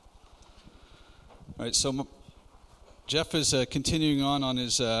All right, so Jeff is continuing on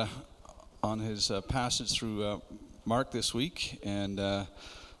his passage through Mark this week, and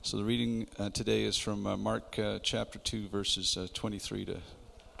so the reading today is from Mark chapter 2, verses 23 to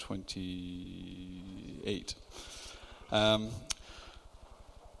 28.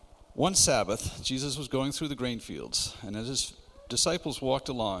 One Sabbath, Jesus was going through the grain fields, and as his disciples walked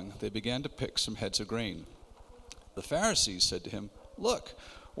along, they began to pick some heads of grain. The Pharisees said to him, "Look,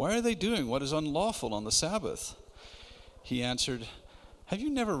 why are they doing what is unlawful on the Sabbath?" He answered, "Have you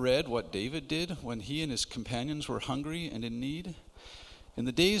never read what David did when he and his companions were hungry and in need? In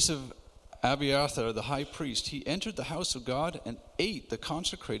the days of Abiathar the high priest, he entered the house of God and ate the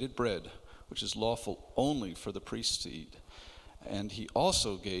consecrated bread, which is lawful only for the priests to eat. And he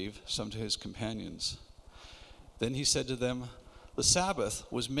also gave some to his companions. Then he said to them, 'The Sabbath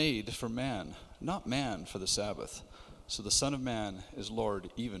was made for man, not man for the Sabbath. So the Son of Man is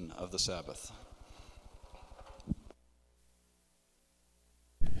Lord even of the Sabbath.'"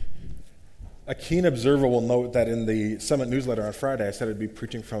 A keen observer will note that in the Summit newsletter on Friday, I said I'd be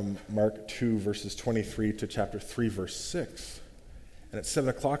preaching from Mark 2, verses 23 to chapter 3, verse 6. And at 7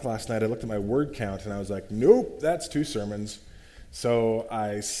 o'clock last night, I looked at my word count, and I was like, nope, that's 2 sermons. So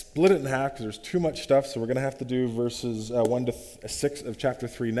I split it in half because there's too much stuff, so we're going to have to do verses 1 to 6 of chapter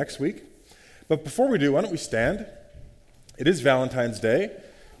 3 next week. But before we do, why don't we stand? It is Valentine's Day.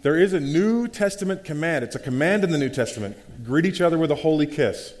 There is a New Testament command. It's a command in the New Testament. Greet each other with a holy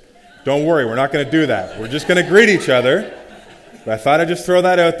kiss. Don't worry, we're not going to do that. We're just going to greet each other. But I thought I'd just throw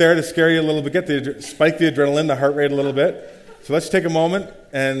that out there to scare you a little bit, spike the adrenaline, the heart rate a little bit. So let's take a moment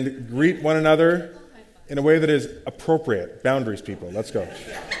and greet one another in a way that is appropriate. Boundaries, people. Let's go.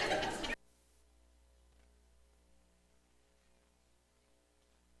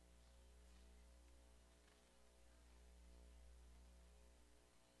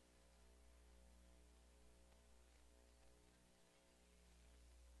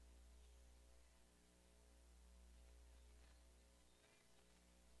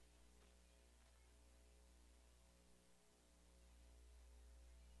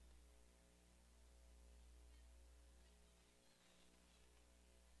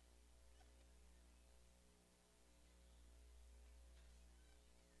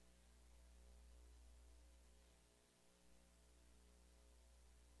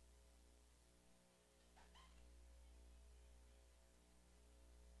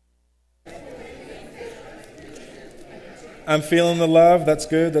 I'm feeling the love. That's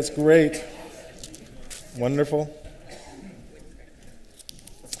good. That's great. Wonderful.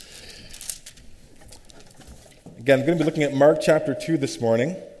 Again, I'm going to be looking at Mark chapter 2 this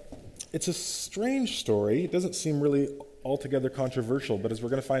morning. It's a strange story. It doesn't seem really altogether controversial, but as we're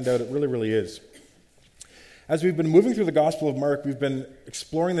going to find out, it really, really is. As we've been moving through the Gospel of Mark, we've been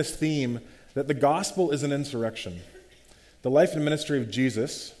exploring this theme that the gospel is an insurrection. The life and ministry of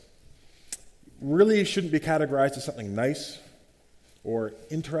Jesus really shouldn't be categorized as something nice or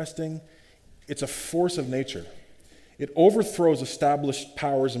interesting. It's a force of nature. It overthrows established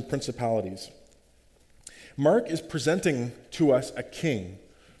powers and principalities. Mark is presenting to us a king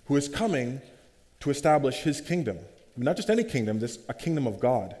who is coming to establish his kingdom. Not just any kingdom, a kingdom of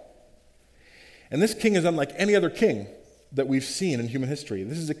God. And this king is unlike any other king that we've seen in human history.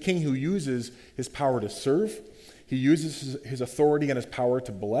 This is a king who uses his power to serve. He uses his authority and his power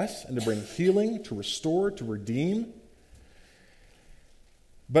to bless and to bring healing, to restore, to redeem.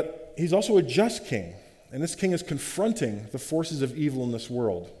 But he's also a just king, and this king is confronting the forces of evil in this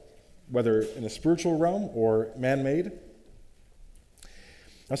world, whether in the spiritual realm or man-made.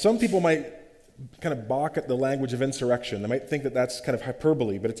 Now, some people might kind of balk at the language of insurrection. They might think that that's kind of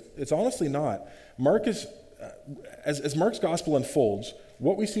hyperbole, but it's honestly not. Mark is, as Mark's gospel unfolds,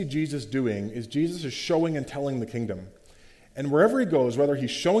 what we see Jesus doing is Jesus is showing and telling the kingdom. And wherever he goes, whether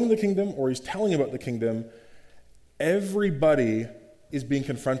he's showing the kingdom or he's telling about the kingdom, everybody is being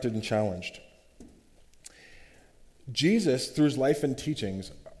confronted and challenged. Jesus, through his life and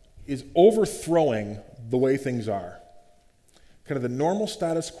teachings, is overthrowing the way things are. Kind of the normal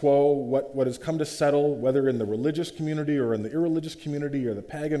status quo, what has come to settle, whether in the religious community or in the irreligious community or the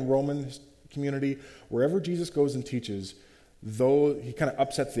pagan Roman community, wherever Jesus goes and teaches, though he kind of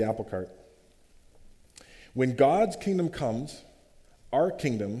upsets the apple cart. When God's kingdom comes, our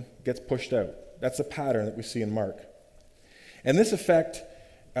kingdom gets pushed out. That's the pattern that we see in Mark. And this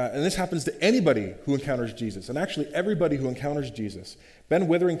happens to anybody who encounters Jesus, and actually everybody who encounters Jesus. Ben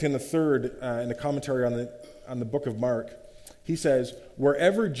Witherington III, in the commentary on the book of Mark, he says,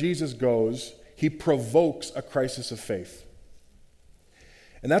 wherever Jesus goes, he provokes a crisis of faith.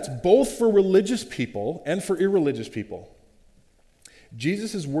 And that's both for religious people and for irreligious people.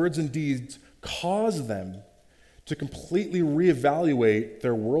 Jesus' words and deeds cause them to completely reevaluate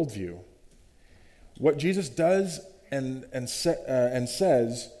their worldview. What Jesus does and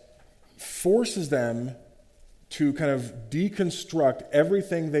says forces them to kind of deconstruct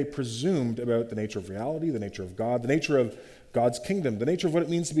everything they presumed about the nature of reality, the nature of God, the nature of God's kingdom, the nature of what it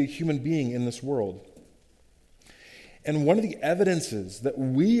means to be a human being in this world. And one of the evidences that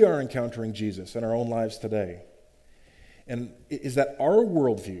we are encountering Jesus in our own lives today is that our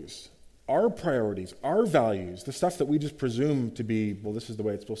worldviews, our priorities, our values, the stuff that we just presume to be, well, this is the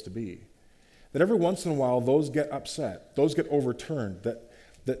way it's supposed to be, that every once in a while those get upset, those get overturned,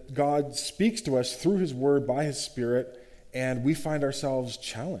 that God speaks to us through his word by his Spirit, and we find ourselves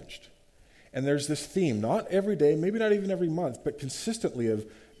challenged. And there's this theme, not every day, maybe not even every month, but consistently of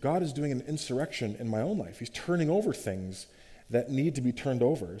God is doing an insurrection in my own life. He's turning over things that need to be turned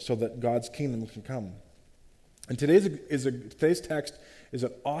over so that God's kingdom can come. And today's text is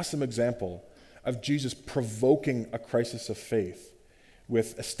an awesome example of Jesus provoking a crisis of faith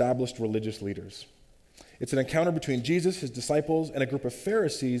with established religious leaders. It's an encounter between Jesus, his disciples, and a group of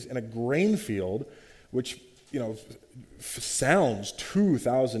Pharisees in a grain field, which, sounds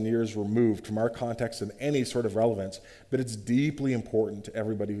 2,000 years removed from our context and any sort of relevance, but it's deeply important to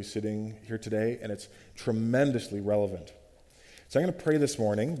everybody who's sitting here today, and it's tremendously relevant. So I'm going to pray this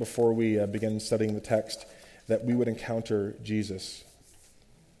morning before we begin studying the text that we would encounter Jesus.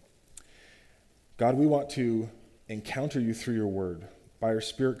 God, we want to encounter you through your word. By your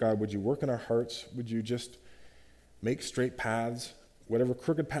Spirit, God, would you work in our hearts? Would you just make straight paths? Whatever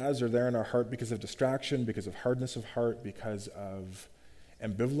crooked paths are there in our heart because of distraction, because of hardness of heart, because of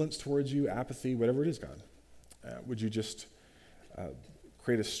ambivalence towards you, apathy, whatever it is, God. Would you just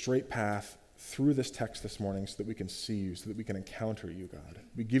create a straight path through this text this morning so that we can see you, so that we can encounter you, God.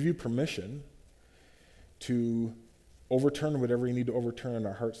 We give you permission to overturn whatever you need to overturn in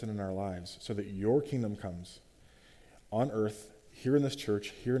our hearts and in our lives so that your kingdom comes on earth, here in this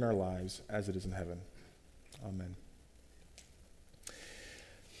church, here in our lives, as it is in heaven. Amen.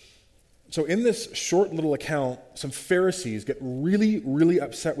 So in this short little account, some Pharisees get really, really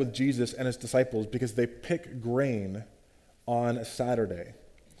upset with Jesus and his disciples because they pick grain on a Saturday.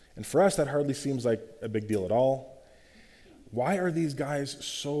 And for us, that hardly seems like a big deal at all. Why are these guys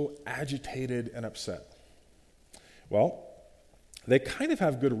so agitated and upset? Well, they kind of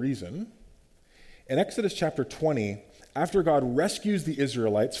have good reason. In Exodus chapter 20, after God rescues the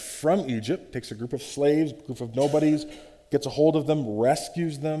Israelites from Egypt, takes a group of slaves, a group of nobodies, gets a hold of them,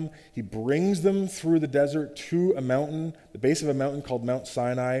 rescues them. He brings them through the desert to a mountain, the base of a mountain called Mount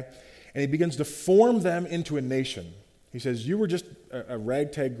Sinai, and he begins to form them into a nation. He says, you were just a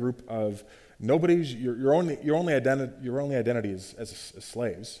ragtag group of nobodies. Your only identity is as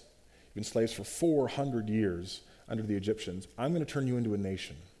slaves. You've been slaves for 400 years under the Egyptians. I'm going to turn you into a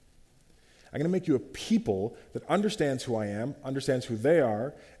nation. I'm going to make you a people that understands who I am, understands who they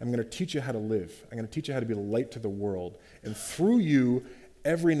are. I'm going to teach you how to live. I'm going to teach you how to be a light to the world. And through you,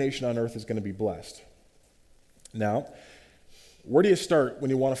 every nation on earth is going to be blessed. Now, where do you start when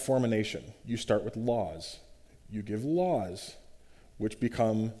you want to form a nation? You start with laws. You give laws, which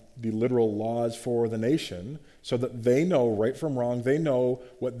become the literal laws for the nation, so that they know right from wrong. They know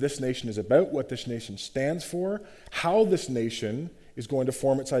what this nation is about, what this nation stands for, how this nation is going to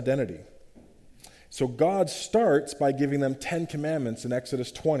form its identity. So God starts by giving them 10 commandments in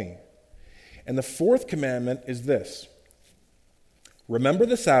Exodus 20. And the fourth commandment is this: remember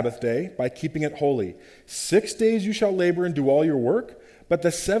the Sabbath day by keeping it holy. 6 days you shall labor and do all your work, but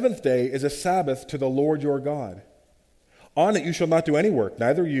the seventh day is a Sabbath to the Lord your God. On it you shall not do any work,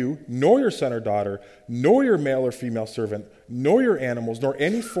 neither you, nor your son or daughter, nor your male or female servant, nor your animals, nor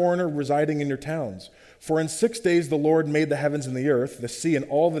any foreigner residing in your towns. For in 6 days the Lord made the heavens and the earth, the sea and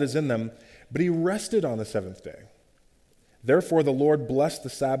all that is in them, but he rested on the seventh day. Therefore the Lord blessed the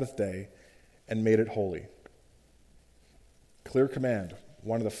Sabbath day and made it holy. Clear command,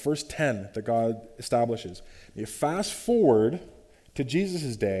 one of the first 10 that God establishes. You fast forward to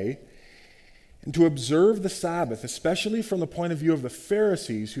Jesus' day, and to observe the Sabbath, especially from the point of view of the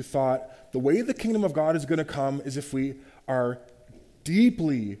Pharisees who thought the way the kingdom of God is going to come is if we are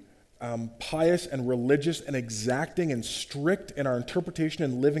deeply pious and religious and exacting and strict in our interpretation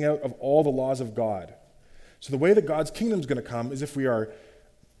and living out of all the laws of God. So the way that God's kingdom is going to come is if we are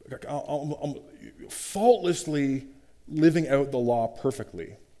faultlessly living out the law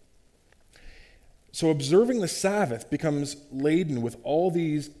perfectly. So observing the Sabbath becomes laden with all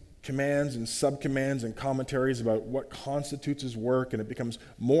these commands and subcommands and commentaries about what constitutes his work, and it becomes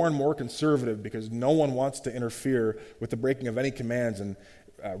more and more conservative because no one wants to interfere with the breaking of any commands, and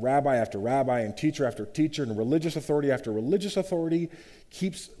rabbi after rabbi and teacher after teacher and religious authority after religious authority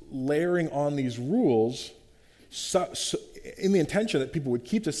keeps layering on these rules in the intention that people would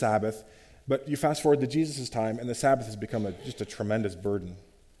keep the Sabbath, but you fast forward to Jesus' time and the Sabbath has become just a tremendous burden.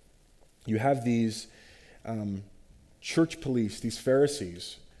 You have these church police, these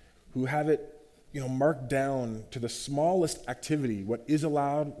Pharisees, who have it marked down to the smallest activity, what is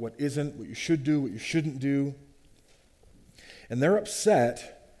allowed, what isn't, what you should do, what you shouldn't do. And they're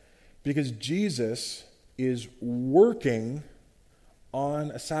upset because Jesus is working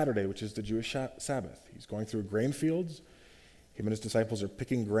on a Saturday, which is the Jewish Sabbath. He's going through grain fields. Him and his disciples are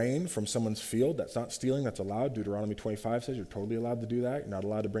picking grain from someone's field. That's not stealing, that's allowed. Deuteronomy 25 says you're totally allowed to do that. You're not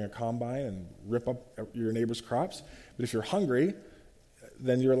allowed to bring a combine and rip up your neighbor's crops. But if you're hungry,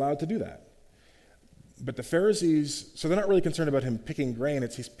 then you're allowed to do that. But the Pharisees, so they're not really concerned about him picking grain.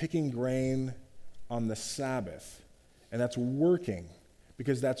 It's he's picking grain on the Sabbath. And that's working,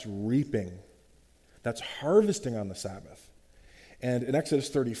 because that's reaping. That's harvesting on the Sabbath. And in Exodus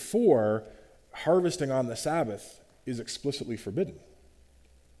 34, harvesting on the Sabbath is explicitly forbidden.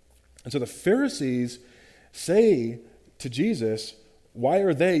 And so the Pharisees say to Jesus, why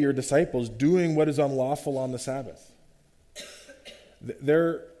are they, your disciples, doing what is unlawful on the Sabbath?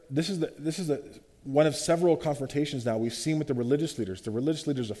 This is one of several confrontations now we've seen with the religious leaders. The religious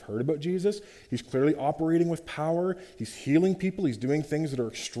leaders have heard about Jesus. He's clearly operating with power. He's healing people. He's doing things that are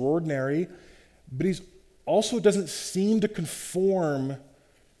extraordinary. But he also doesn't seem to conform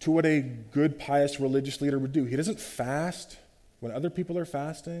to what a good, pious religious leader would do. He doesn't fast when other people are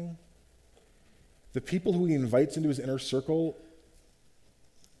fasting. The people who he invites into his inner circle,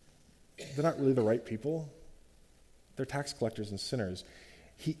 they're not really the right people. They're tax collectors and sinners.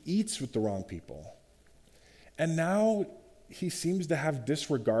 He eats with the wrong people. And now he seems to have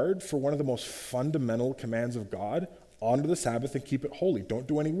disregard for one of the most fundamental commands of God: honor the Sabbath and keep it holy. Don't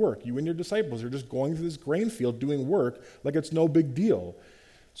do any work. You and your disciples are just going through this grain field doing work like it's no big deal.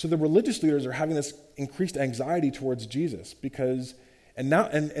 So the religious leaders are having this increased anxiety towards Jesus because, and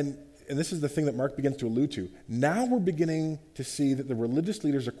this is the thing that Mark begins to allude to, now we're beginning to see that the religious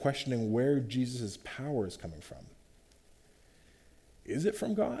leaders are questioning where Jesus' power is coming from. Is it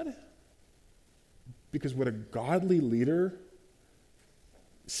from God? Because would a godly leader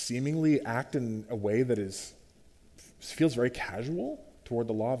seemingly act in a way that feels very casual toward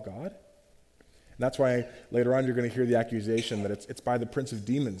the law of God? And that's why later on you're going to hear the accusation that it's by the prince of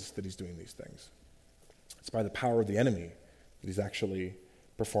demons that he's doing these things. It's by the power of the enemy that he's actually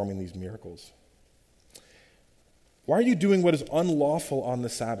performing these miracles. Why are you doing what is unlawful on the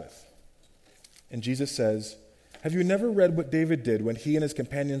Sabbath? And Jesus says, have you never read what David did when he and his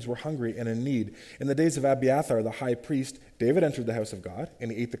companions were hungry and in need? In the days of Abiathar, the high priest, David entered the house of God,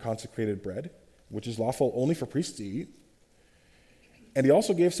 and he ate the consecrated bread, which is lawful only for priests to eat. And he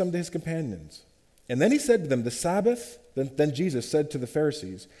also gave some to his companions. And then he said to them, the Sabbath, then Jesus said to the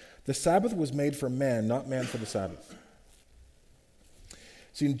Pharisees, the Sabbath was made for man, not man for the Sabbath.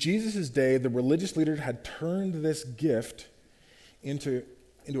 See, in Jesus' day, the religious leaders had turned this gift into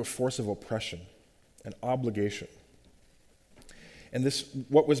a force of oppression, an obligation. And this,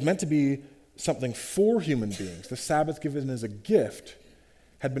 what was meant to be something for human beings, the Sabbath given as a gift,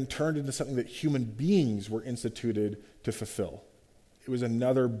 had been turned into something that human beings were instituted to fulfill. It was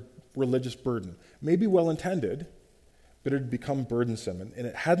another religious burden, maybe well-intended, but it had become burdensome, and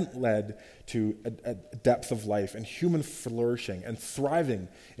it hadn't led to a depth of life and human flourishing and thriving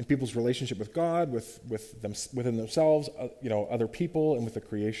in people's relationship with God, within themselves, other people, and with the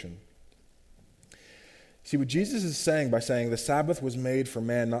creation. See, what Jesus is saying by saying the Sabbath was made for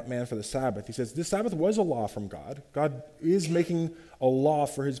man, not man for the Sabbath, he says this Sabbath was a law from God. God is making a law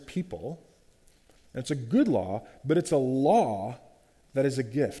for his people, and it's a good law, but it's a law that is a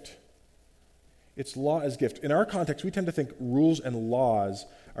gift. It's law as gift. In our context, we tend to think rules and laws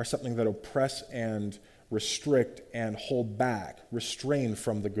are something that oppress and restrict and hold back, restrain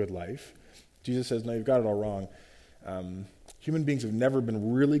from the good life. Jesus says, no, you've got it all wrong. Human beings have never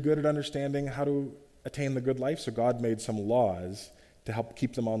been really good at understanding how to attain the good life, so God made some laws to help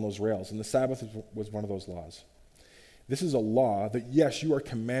keep them on those rails, and the Sabbath was one of those laws. This is a law that, yes, you are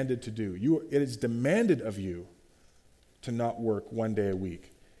commanded to do. It is demanded of you to not work one day a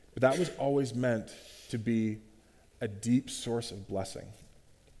week. But that was always meant to be a deep source of blessing.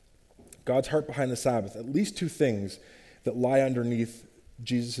 God's heart behind the Sabbath, at least two things that lie underneath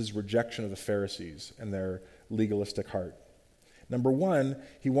Jesus' rejection of the Pharisees and their legalistic heart. Number one,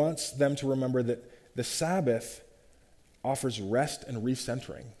 he wants them to remember that the Sabbath offers rest and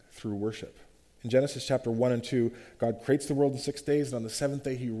recentering through worship. In Genesis chapter 1 and 2, God creates the world in 6 days, and on the seventh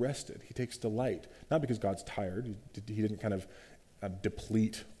day he rested. He takes delight, not because God's tired. He didn't kind of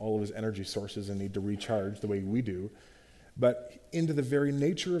deplete all of his energy sources and need to recharge the way we do. But into the very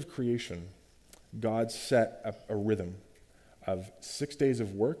nature of creation, God set up a rhythm of 6 days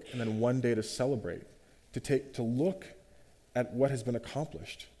of work and then 1 day to celebrate, to look at what has been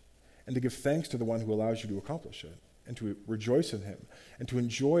accomplished and to give thanks to the one who allows you to accomplish it and to rejoice in him and to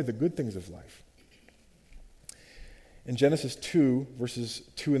enjoy the good things of life. In Genesis 2, verses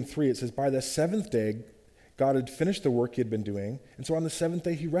 2 and 3, it says, "By the seventh day, God had finished the work he had been doing, and so on the seventh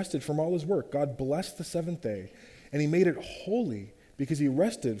day he rested from all his work. God blessed the seventh day, and he made it holy because he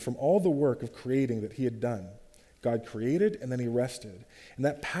rested from all the work of creating that he had done." God created, and then he rested. And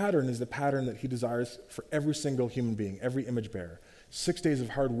that pattern is the pattern that he desires for every single human being, every image bearer. 6 days of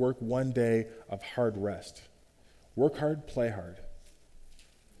hard work, 1 day of hard rest. Work hard, play hard.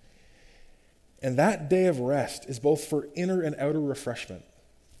 And that day of rest is both for inner and outer refreshment.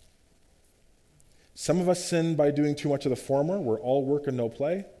 Some of us sin by doing too much of the former, we're all work and no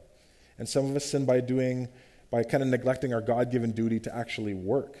play. And some of us sin by kind of neglecting our God-given duty to actually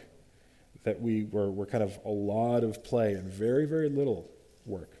work. That we're kind of a lot of play and very, very little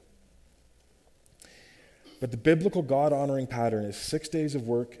work. But the biblical God-honoring pattern is 6 days of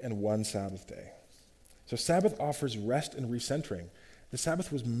work and 1 Sabbath day. So Sabbath offers rest and recentering. The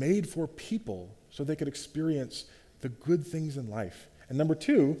Sabbath was made for people so they could experience the good things in life. And number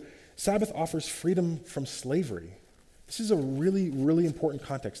 2, Sabbath offers freedom from slavery. This is a really, really important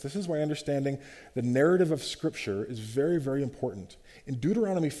context. This is why understanding the narrative of Scripture is very, very important. In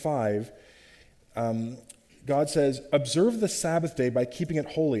Deuteronomy 5, God says, "Observe the Sabbath day by keeping it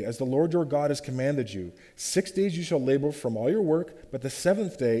holy, as the Lord your God has commanded you. 6 days you shall labor from all your work, but the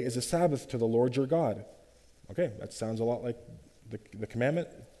seventh day is a Sabbath to the Lord your God." Okay, that sounds a lot like the commandment,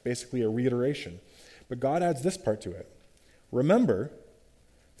 basically a reiteration. But God adds this part to it. "Remember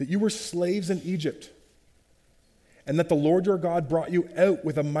that you were slaves in Egypt, and that the Lord your God brought you out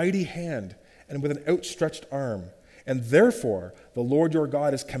with a mighty hand and with an outstretched arm. And therefore, the Lord your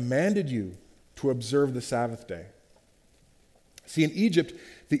God has commanded you to observe the Sabbath day." See, in Egypt,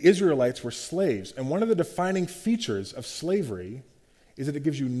 the Israelites were slaves, and one of the defining features of slavery is that it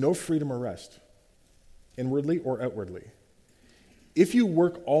gives you no freedom or rest, inwardly or outwardly. If you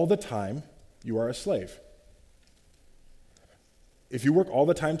work all the time, you are a slave. If you work all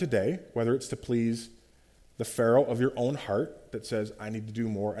the time today, whether it's to please the Pharaoh of your own heart that says, "I need to do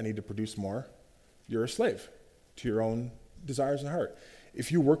more, I need to produce more," you're a slave to your own desires and heart.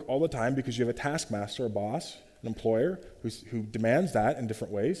 If you work all the time because you have a taskmaster, a boss, an employer who demands that in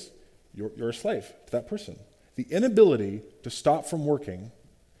different ways, you're a slave to that person. The inability to stop from working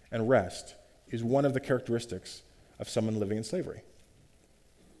and rest is one of the characteristics of someone living in slavery.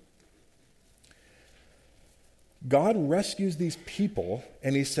 God rescues these people,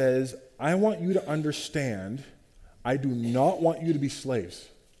 and he says, "I want you to understand, I do not want you to be slaves.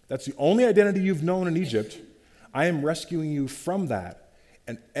 That's the only identity you've known in Egypt. I am rescuing you from that.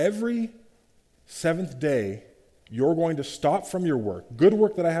 And every seventh day, you're going to stop from your work, good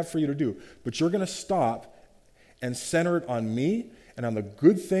work that I have for you to do, but you're going to stop and center it on me and on the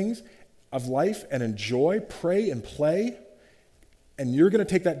good things of life and enjoy, pray, and play. And you're going to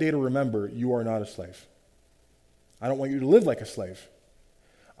take that day to remember you are not a slave. I don't want you to live like a slave.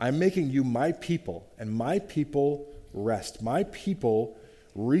 I'm making you my people, and my people rest. My people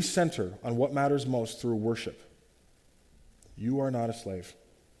recenter on what matters most through worship. You are not a slave."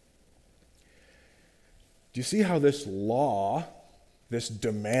 Do you see how this law, this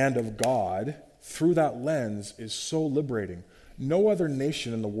demand of God, through that lens is so liberating? No other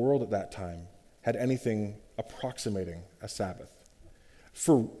nation in the world at that time had anything approximating a Sabbath.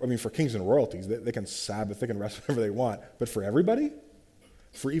 For kings and royalties, they can Sabbath, they can rest whenever they want. But for everybody?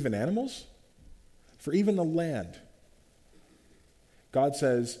 For even animals? For even the land? God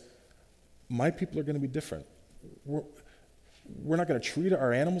says, my people are going to be different. We're not going to treat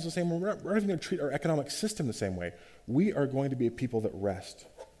our animals the same way. We're not even going to treat our economic system the same way. We are going to be a people that rest.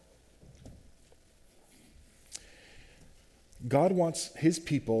 God wants his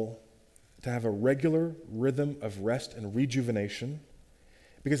people to have a regular rhythm of rest and rejuvenation,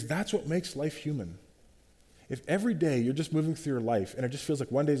 because that's what makes life human. If every day you're just moving through your life and it just feels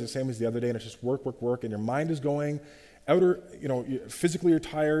like one day is the same as the other day and it's just work, work, work, and your mind is going, physically you're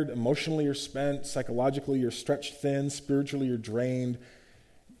tired, emotionally you're spent, psychologically you're stretched thin, spiritually you're drained,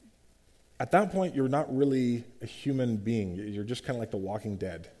 at that point you're not really a human being. You're just kind of like the Walking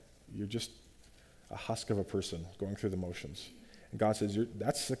Dead. You're just a husk of a person going through the motions. And God says,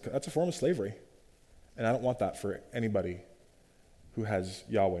 that's a form of slavery. And I don't want that for anybody who has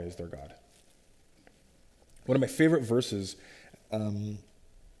Yahweh as their God. One of my favorite verses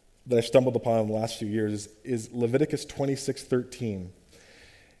that I stumbled upon in the last few years is Leviticus 26:13.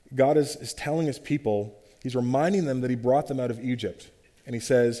 God is telling his people, he's reminding them that he brought them out of Egypt. And he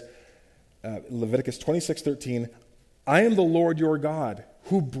says, Leviticus 26:13, I am the Lord your God,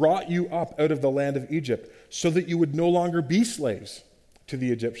 who brought you up out of the land of Egypt, so that you would no longer be slaves to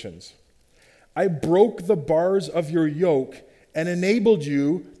the Egyptians. I broke the bars of your yoke and enabled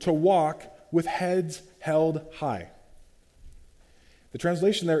you to walk with heads held high. The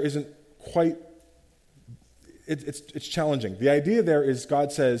translation there isn't quite, it's challenging. The idea there is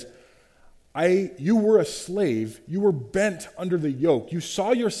God says, you were a slave, you were bent under the yoke, you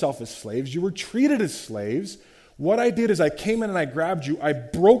saw yourself as slaves, you were treated as slaves. What I did is I came in and I grabbed you, I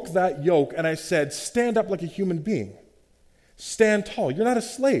broke that yoke, and I said, stand up like a human being. Stand tall. You're not a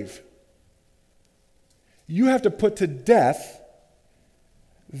slave. You have to put to death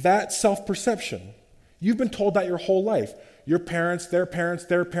that self-perception. You've been told that your whole life. Your parents, their parents,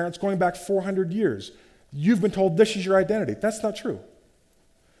 their parents, going back 400 years. You've been told this is your identity. That's not true.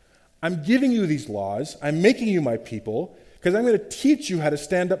 I'm giving you these laws. I'm making you my people because I'm going to teach you how to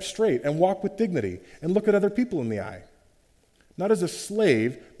stand up straight and walk with dignity and look at other people in the eye. Not as a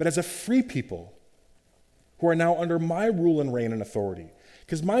slave, but as a free people who are now under my rule and reign and authority.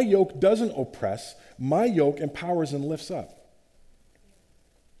 Because my yoke doesn't oppress. My yoke empowers and lifts up.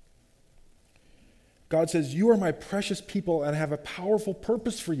 God says, you are my precious people and I have a powerful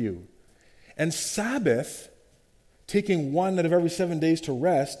purpose for you. And Sabbath, taking one out of every 7 days to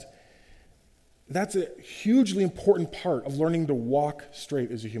rest, that's a hugely important part of learning to walk straight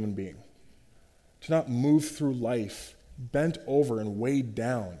as a human being. To not move through life bent over and weighed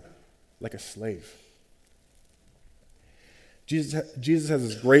down like a slave. Jesus has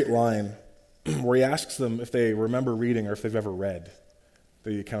this great line where he asks them if they remember reading or if they've ever read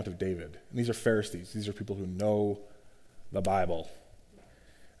the account of David. And these are Pharisees. These are people who know the Bible.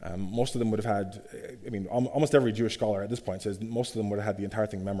 Most of them would have had, almost every Jewish scholar at this point says most of them would have had the entire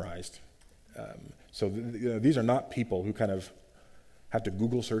thing memorized. These are not people who kind of have to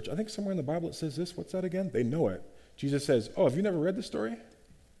Google search. I think somewhere in the Bible it says this. What's that again? They know it. Jesus says, have you never read this story?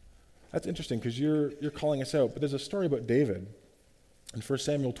 That's interesting because you're calling us out. But there's a story about David in 1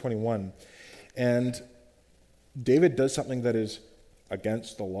 Samuel 21. And David does something that is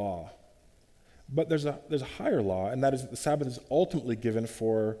against the law. But there's a higher law, and that is that the Sabbath is ultimately given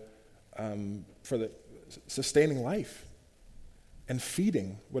for the sustaining life and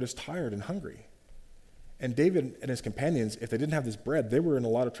feeding what is tired and hungry. And David and his companions, if they didn't have this bread, they were in a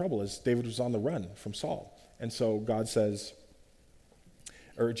lot of trouble as David was on the run from Saul. And so God says,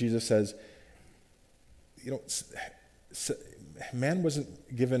 or Jesus says, man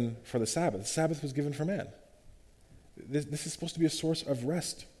wasn't given for the Sabbath. The Sabbath was given for man. This is supposed to be a source of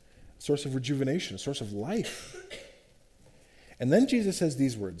rest, a source of rejuvenation, a source of life. And then Jesus says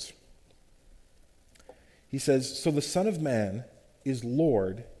these words. He says, so the Son of Man is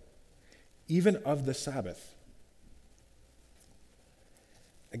Lord even of the Sabbath.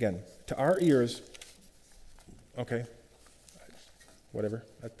 Again, to our ears, okay, whatever,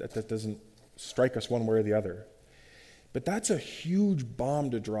 that doesn't strike us one way or the other. But that's a huge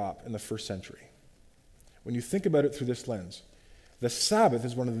bomb to drop in the first century. When you think about it through this lens, the Sabbath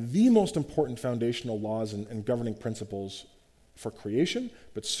is one of the most important foundational laws and governing principles for creation,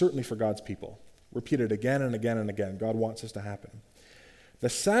 but certainly for God's people. Repeated again and again and again. God wants this to happen. The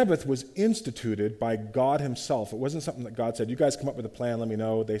Sabbath was instituted by God himself. It wasn't something that God said, you guys come up with a plan, let me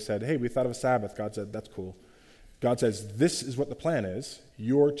know. They said, hey, we thought of a Sabbath. God said, that's cool. God says, this is what the plan is.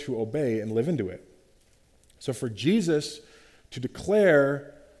 You're to obey and live into it. So for Jesus to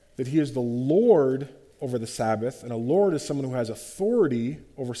declare that he is the Lord over the Sabbath, and a Lord is someone who has authority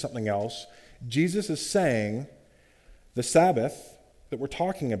over something else, Jesus is saying the Sabbath that we're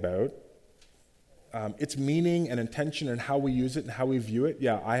talking about, its meaning and intention and how we use it and how we view it,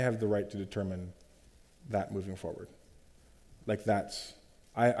 I have the right to determine that moving forward. Like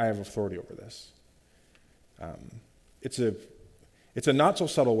I have authority over this. It's a not so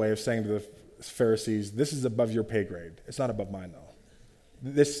subtle way of saying to the Pharisees, this is above your pay grade. It's not above mine though.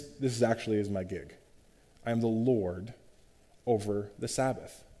 This is actually is my gig. I am the Lord over the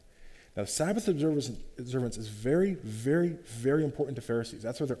Sabbath. Now, Sabbath observance is very, very, very important to Pharisees.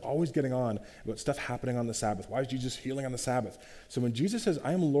 That's why they're always getting on about stuff happening on the Sabbath. Why is Jesus healing on the Sabbath? So when Jesus says,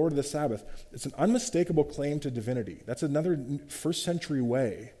 I am Lord of the Sabbath, it's an unmistakable claim to divinity. That's another first century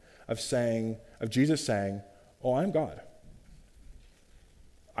way of Jesus saying, I'm God.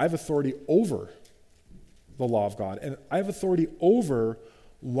 I have authority over the law of God, and I have authority over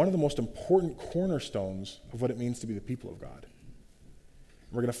one of the most important cornerstones of what it means to be the people of God.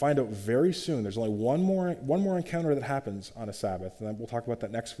 We're going to find out very soon. There's only one more encounter that happens on a Sabbath, and we'll talk about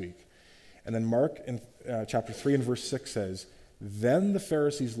that next week. And then Mark in chapter 3 and verse 6 says, then the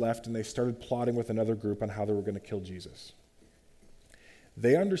Pharisees left and they started plotting with another group on how they were going to kill Jesus.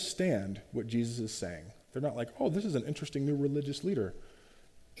 They understand what Jesus is saying. They're not like, oh, this is an interesting new religious leader.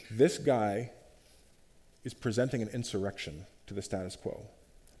 This guy is presenting an insurrection to the status quo.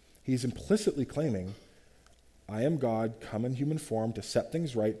 He's implicitly claiming, I am God, come in human form to set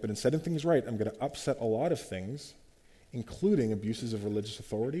things right, but in setting things right, I'm going to upset a lot of things, including abuses of religious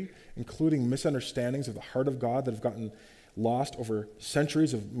authority, including misunderstandings of the heart of God that have gotten lost over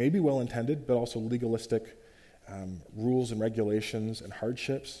centuries of maybe well-intended, but also legalistic rules and regulations and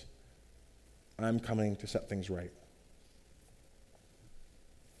hardships. I'm coming to set things right.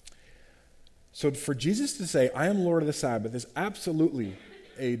 So for Jesus to say, I am Lord of the Sabbath, is absolutely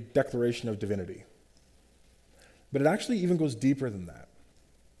a declaration of divinity. But it actually even goes deeper than that.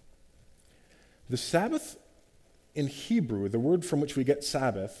 The Sabbath in Hebrew, the word from which we get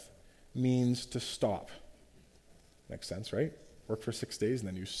Sabbath, means to stop. Makes sense, right? Work for 6 days and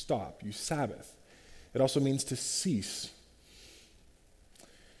then you stop. You Sabbath. It also means to cease.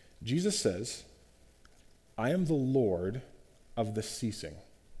 Jesus says, I am the Lord of the ceasing.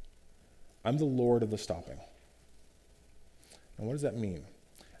 I'm the Lord of the stopping. And what does that mean?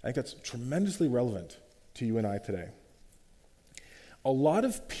 I think that's tremendously relevant to you and I today. A lot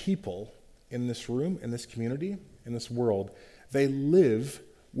of people in this room, in this community, in this world, they live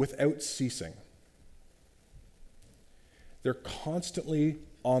without ceasing. They're constantly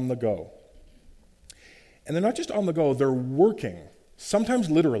on the go. And they're not just on the go, they're working.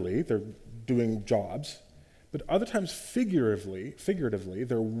 Sometimes literally, they're doing jobs, but other times figuratively,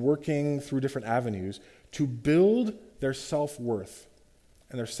 they're working through different avenues to build their self-worth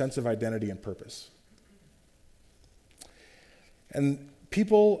and their sense of identity and purpose. And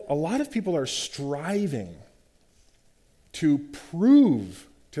a lot of people are striving to prove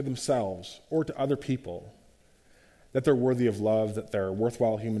to themselves or to other people that they're worthy of love, that they're a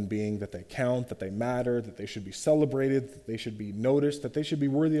worthwhile human being, that they count, that they matter, that they should be celebrated, that they should be noticed, that they should be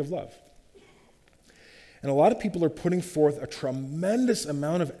worthy of love. And a lot of people are putting forth a tremendous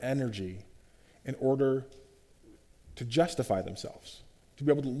amount of energy in order to justify themselves, to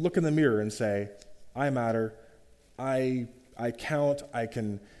be able to look in the mirror and say, I matter, I count, I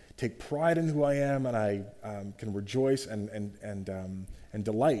can take pride in who I am, and I can rejoice and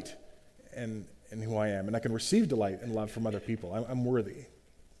delight in who I am, and I can receive delight and love from other people. I'm worthy.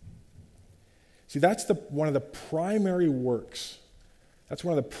 See, that's one of the primary works. That's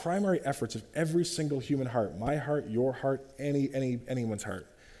one of the primary efforts of every single human heart. My heart, your heart, anyone's heart.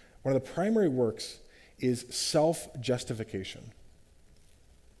 One of the primary works is self-justification.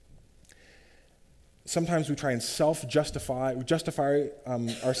 Sometimes we try and justify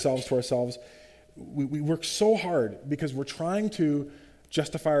ourselves to ourselves. We work so hard because we're trying to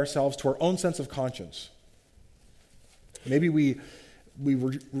justify ourselves to our own sense of conscience. Maybe we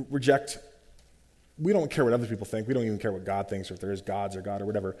reject, we don't care what other people think. We don't even care what God thinks, or if there is gods or God or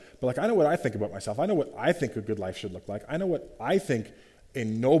whatever. But I know what I think about myself. I know what I think a good life should look like. I know what I think a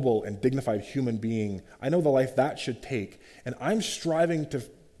noble and dignified human being, I know the life that should take. And I'm striving to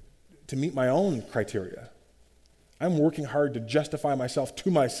meet my own criteria. I'm working hard to justify myself to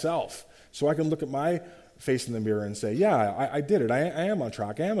myself so I can look at my face in the mirror and say, yeah, I did it. I am on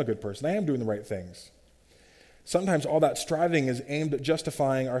track. I am a good person. I am doing the right things. Sometimes all that striving is aimed at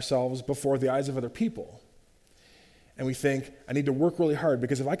justifying ourselves before the eyes of other people. And we think, I need to work really hard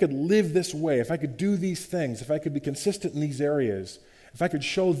because if I could live this way, if I could do these things, if I could be consistent in these areas, if I could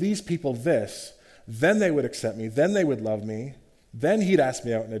show these people this, then they would accept me, then they would love me, then he'd ask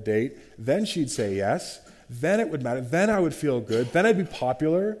me out on a date, then she'd say yes, then it would matter, then I would feel good, then I'd be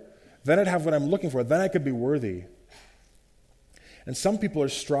popular, then I'd have what I'm looking for, then I could be worthy. And some people are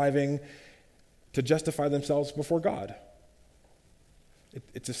striving to justify themselves before God.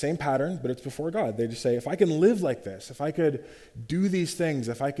 It's the same pattern, but it's before God. They just say, if I can live like this, if I could do these things,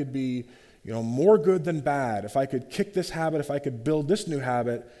 if I could be more good than bad, if I could kick this habit, if I could build this new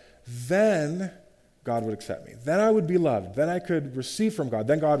habit, then God would accept me. Then I would be loved. Then I could receive from God.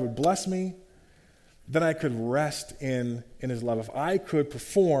 Then God would bless me. Then I could rest in his love. If I could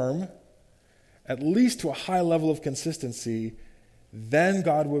perform at least to a high level of consistency, then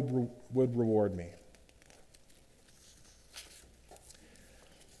God would reward me.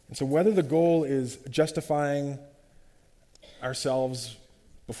 And so whether the goal is justifying ourselves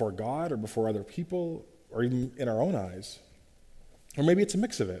before God or before other people or even in our own eyes, or maybe it's a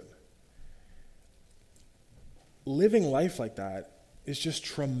mix of it, living life like that is just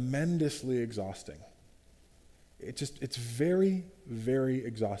tremendously exhausting. It's very, very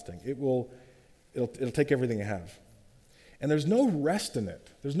exhausting. It'll take everything you have. And there's no rest in it.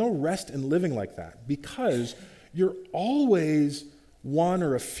 There's no rest in living like that because you're always one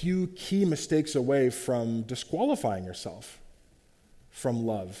or a few key mistakes away from disqualifying yourself from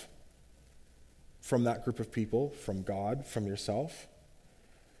love, from that group of people, from God, from yourself.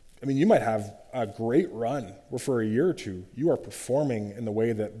 I mean, you might have a great run where for a year or two, you are performing in the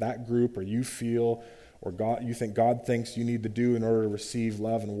way that group or you feel or you think God thinks you need to do in order to receive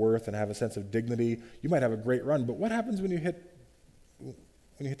love and worth and have a sense of dignity. You might have a great run, but what happens when you hit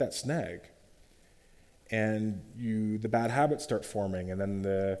that snag? And the bad habits start forming, and then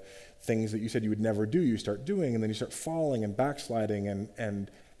the things that you said you would never do, you start doing, and then you start falling and backsliding,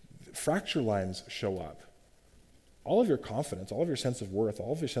 and fracture lines show up. All of your confidence, all of your sense of worth,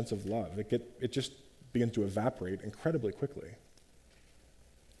 all of your sense of love, it just begins to evaporate incredibly quickly.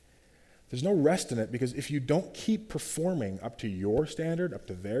 There's no rest in it because if you don't keep performing up to your standard, up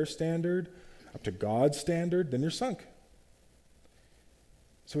to their standard, up to God's standard, then you're sunk.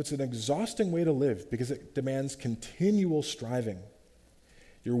 So it's an exhausting way to live because it demands continual striving.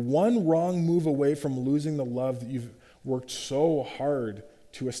 You're one wrong move away from losing the love that you've worked so hard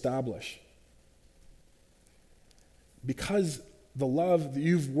to establish. Because the love that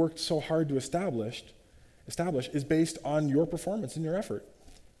you've worked so hard to establish is based on your performance and your effort.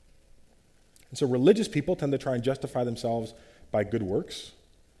 And so religious people tend to try and justify themselves by good works.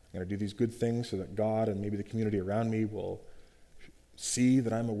 I'm going to do these good things so that God and maybe the community around me will see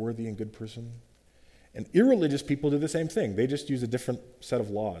that I'm a worthy and good person. And irreligious people do the same thing. They just use a different set of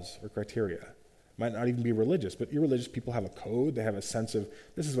laws or criteria. Might not even be religious, but irreligious people have a code. They have a sense of,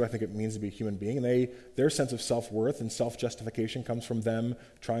 this is what I think it means to be a human being. And their sense of self-worth and self-justification comes from them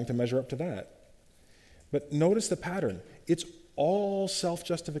trying to measure up to that. But notice the pattern. It's all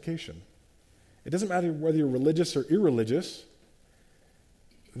self-justification. It doesn't matter whether you're religious or irreligious.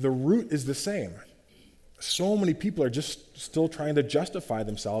 The root is the same. So many people are just still trying to justify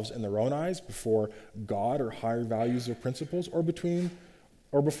themselves in their own eyes before God or higher values or principles or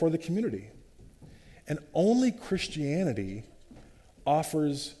before the community. And only Christianity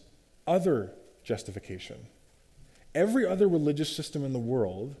offers other justification. Every other religious system in the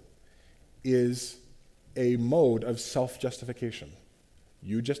world is a mode of self-justification.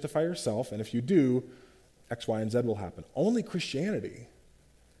 You justify yourself, and if you do, X, Y, and Z will happen. Only Christianity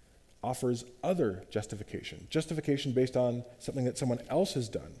offers other justification based on something that someone else has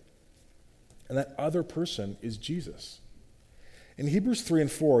done. And that other person is Jesus. In Hebrews 3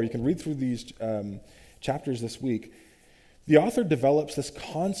 and 4, you can read through these chapters this week, the author develops this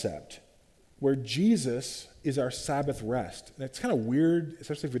concept where Jesus is our Sabbath rest. And it's kind of weird,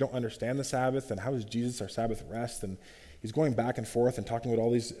 especially if we don't understand the Sabbath, and how is Jesus our Sabbath rest? And he's going back and forth and talking about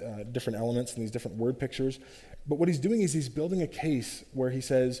all these different elements and these different word pictures. But what he's doing is he's building a case where he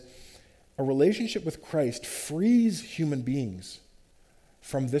says a relationship with Christ frees human beings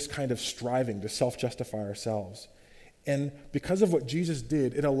from this kind of striving to self-justify ourselves. And because of what Jesus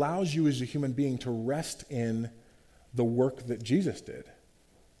did, it allows you as a human being to rest in the work that Jesus did.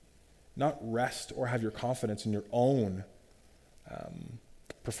 Not rest or have your confidence in your own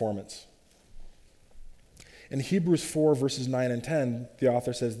performance. In Hebrews 4, verses 9 and 10, the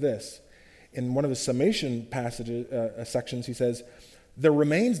author says this. In one of his summation sections, he says, "There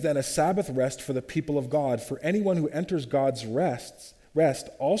remains then a Sabbath rest for the people of God, for anyone who enters God's rest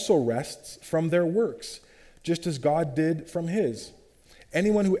also rests from their works, just as God did from his.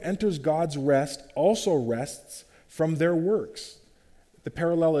 Anyone who enters God's rest also rests from their works." The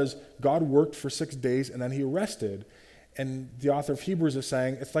parallel is God worked for 6 days and then he rested. And the author of Hebrews is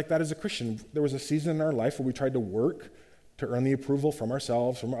saying it's like that as a Christian. There was a season in our life where we tried to work to earn the approval from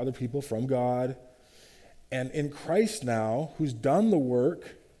ourselves, from other people, from God. And in Christ now, who's done the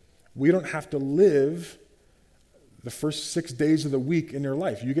work, we don't have to live the first 6 days of the week in your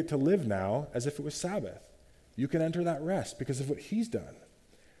life. You get to live now as if it was Sabbath. You can enter that rest because of what he's done.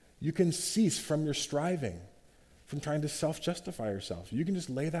 You can cease from your striving, from trying to self-justify yourself. You can just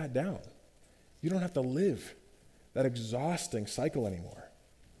lay that down. You don't have to live that exhausting cycle anymore.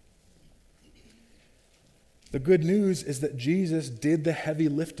 The good news is that Jesus did the heavy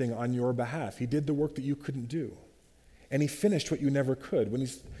lifting on your behalf. He did the work that you couldn't do. And he finished what you never could. When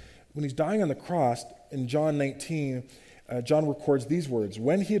he's dying on the cross, in John 19, John records these words.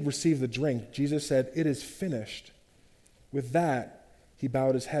 When he had received the drink, Jesus said, "It is finished." With that, he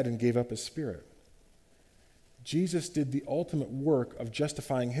bowed his head and gave up his spirit. Jesus did the ultimate work of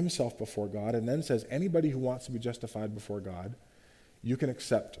justifying himself before God, and then says, anybody who wants to be justified before God, you can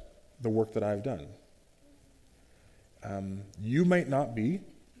accept the work that I've done. You might not be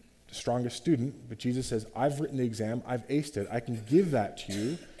the strongest student, but Jesus says, I've written the exam, I've aced it, I can give that to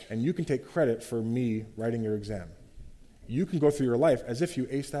you, and you can take credit for me writing your exam. You can go through your life as if you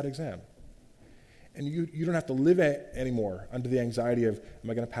aced that exam. And you don't have to live anymore under the anxiety of, am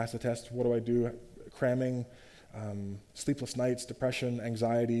I going to pass the test? What do I do? Cramming, sleepless nights, depression,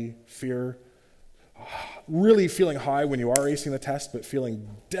 anxiety, fear. Really feeling high when you are acing the test, but feeling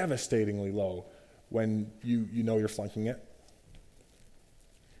devastatingly low when you know you're flunking it.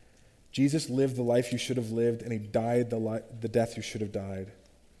 Jesus lived the life you should have lived, and he died the death you should have died.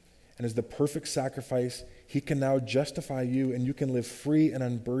 And as the perfect sacrifice, he can now justify you, and you can live free and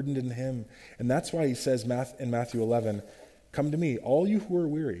unburdened in him. And that's why he says in Matthew 11, come to me, all you who are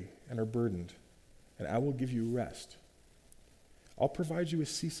weary and are burdened, and I will give you rest. I'll provide you with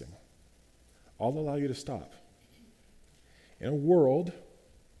ceasing. I'll allow you to stop. In a world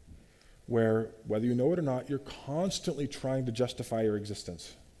where, whether you know it or not, you're constantly trying to justify your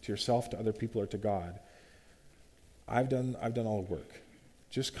existence to yourself, to other people, or to God, I've done all the work.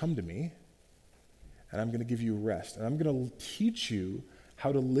 Just come to me, and I'm going to give you rest. And I'm going to teach you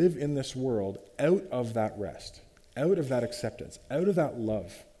how to live in this world out of that rest, out of that acceptance, out of that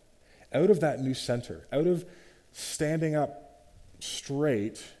love, out of that new center, out of standing up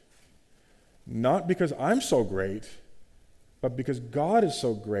straight, not because I'm so great, but because God is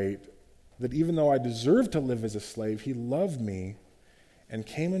so great that even though I deserved to live as a slave, he loved me and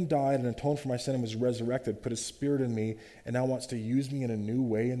came and died and atoned for my sin and was resurrected, put his spirit in me, and now wants to use me in a new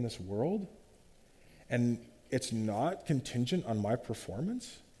way in this world. And it's not contingent on my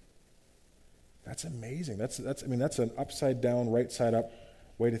performance. That's amazing. That's an upside down, right side up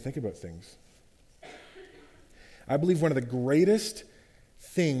way to think about things. I believe one of the greatest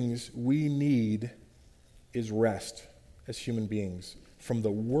things we need is rest as human beings, from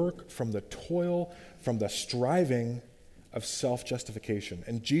the work, from the toil, from the striving of self-justification.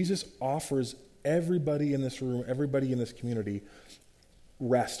 And Jesus offers everybody in this room, everybody in this community,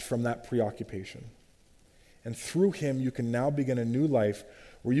 rest from that preoccupation. And through him, you can now begin a new life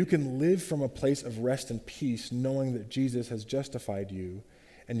where you can live from a place of rest and peace, knowing that Jesus has justified you,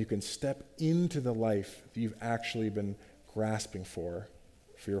 and you can step into the life that you've actually been grasping for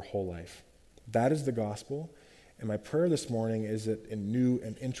your whole life. That is the gospel. And my prayer this morning is that in new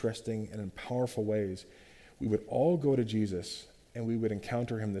and interesting and in powerful ways, we would all go to Jesus and we would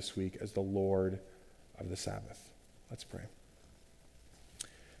encounter him this week as the Lord of the Sabbath. Let's pray.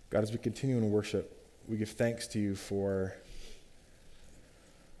 God, as we continue in worship, we give thanks to you for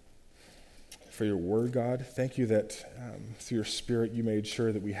your word, God. Thank you that through your Spirit you made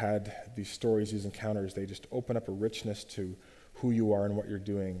sure that we had these stories, these encounters. They just open up a richness to who you are and what you're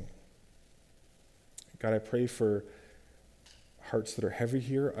doing. God, I pray for hearts that are heavy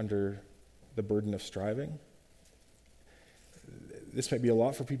here under the burden of striving. This might be a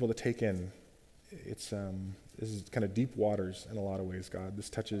lot for people to take in. This is kind of deep waters in a lot of ways, God.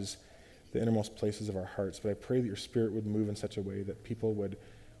 This touches the innermost places of our hearts. But I pray that your Spirit would move in such a way that people would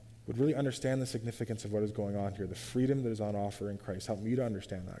really understand the significance of what is going on here, the freedom that is on offer in Christ. Help me to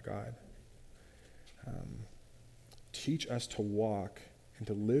understand that, God. Teach us to walk and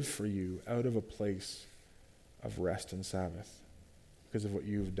to live for you out of a place of rest and Sabbath because of what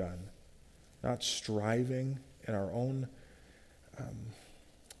you've done. Not striving in our own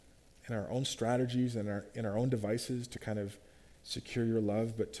strategies and in our own devices to kind of secure your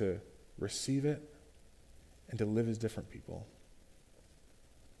love, but to receive it and to live as different people.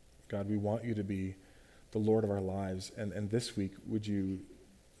 God, we want you to be the Lord of our lives. And this week, would you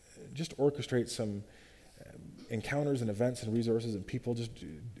just orchestrate some encounters and events and resources and people? Just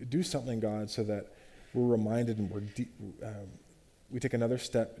do something, God, so that we're reminded and we take another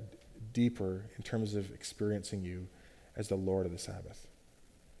step deeper in terms of experiencing you as the Lord of the Sabbath.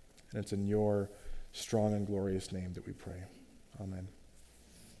 And it's in your strong and glorious name that we pray. Amen.